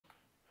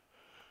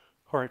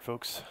Alright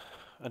folks,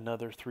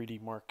 another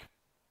 3D Mark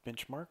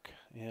benchmark,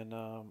 and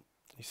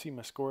you see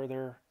my score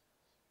there,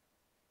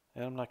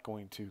 and I'm not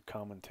going to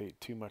commentate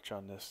too much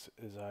on this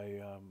as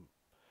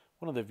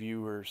one of the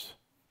viewers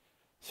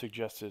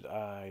suggested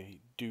I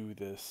do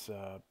this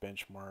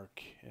benchmark,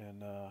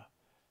 and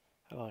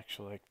I'd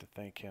actually like to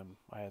thank him.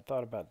 I had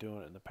thought about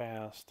doing it in the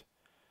past,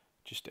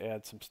 just to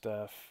add some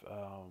stuff.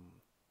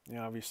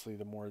 Obviously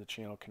the more the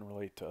channel can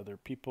relate to other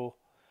people,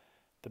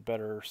 the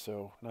better,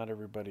 so not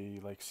everybody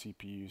likes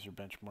CPUs or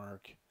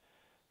benchmark.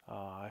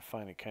 I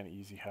find it kind of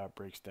easy how it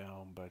breaks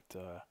down, but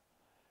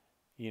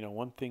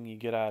one thing you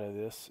get out of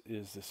this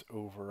is this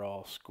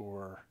overall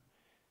score,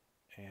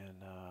 and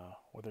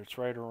whether it's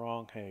right or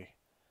wrong, hey,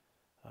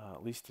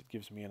 at least it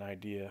gives me an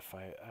idea if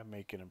I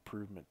make an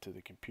improvement to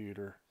the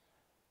computer,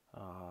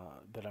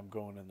 that I'm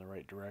going in the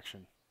right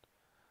direction.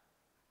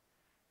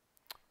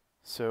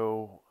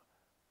 So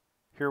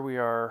here we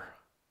are.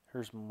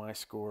 Here's my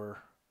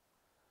score.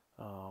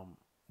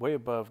 Way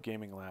above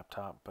gaming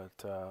laptop,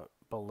 but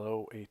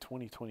below a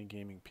 2020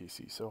 gaming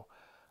PC. So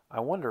I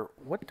wonder,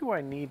 what do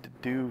I need to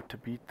do to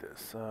beat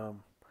this? I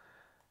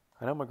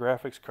know my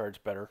graphics card's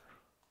better.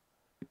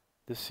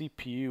 The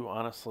CPU,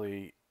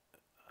 honestly,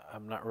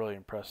 I'm not really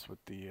impressed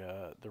with the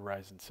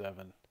Ryzen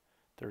 7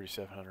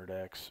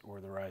 3700X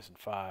or the Ryzen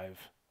 5.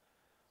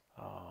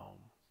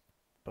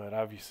 But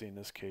obviously in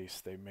this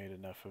case, they made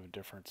enough of a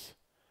difference,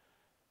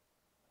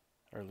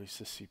 or at least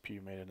the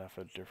CPU made enough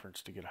of a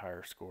difference to get a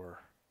higher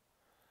score.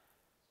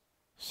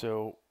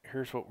 So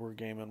here's what we're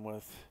gaming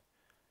with.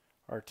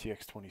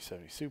 RTX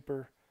 2070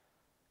 Super.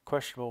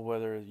 Questionable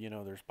whether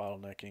there's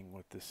bottlenecking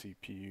with the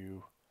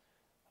CPU.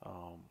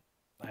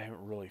 I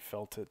haven't really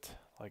felt it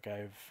like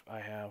I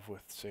have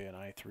with, say, an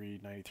i3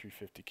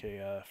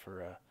 9350KF or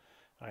a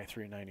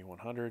i3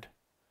 9100.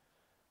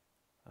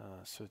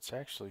 So it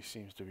actually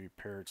seems to be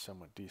paired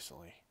somewhat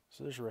decently.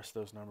 So there's the rest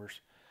of those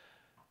numbers.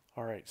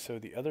 Alright, so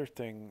the other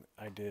thing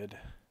I did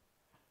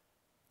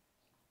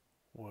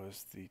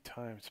was the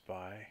time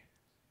spy,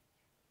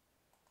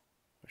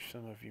 which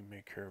some of you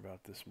may care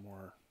about this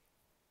more.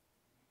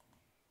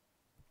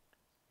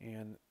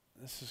 And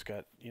this has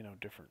got,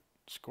 different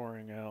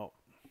scoring out.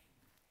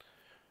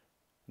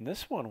 And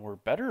this one we're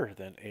better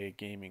than a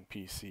gaming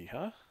PC,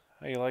 huh?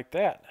 How you like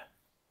that?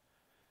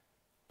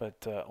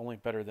 But only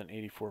better than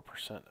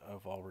 84%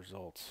 of all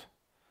results.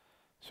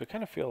 So I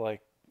kind of feel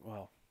like,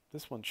 well,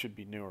 this one should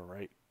be newer,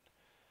 right?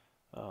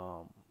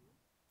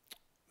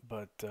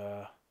 But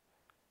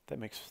that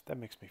makes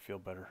me feel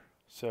better.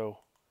 So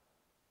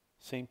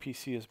same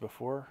PC as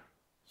before,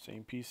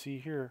 same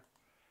PC here.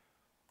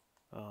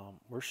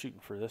 We're shooting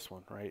for this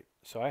one, right?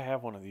 So I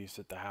have one of these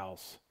at the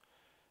house,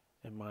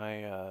 and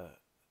my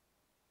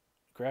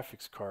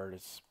graphics card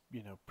is,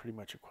 pretty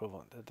much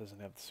equivalent. That doesn't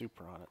have the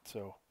Super on it,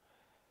 so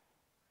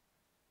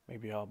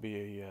maybe I'll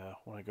be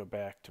when I go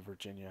back to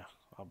Virginia,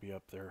 I'll be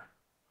up there.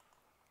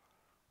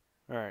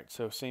 All right,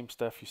 so same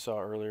stuff you saw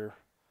earlier.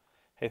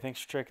 Hey, thanks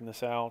for checking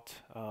this out.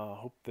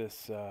 Hope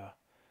this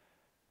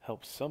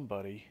helps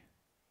somebody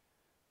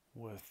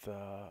with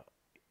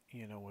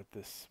what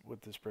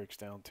this breaks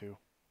down to.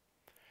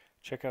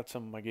 Check out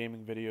some of my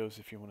gaming videos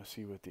if you want to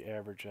see what the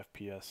average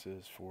FPS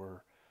is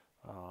for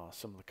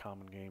some of the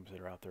common games that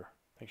are out there.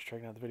 Thanks for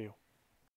checking out the video.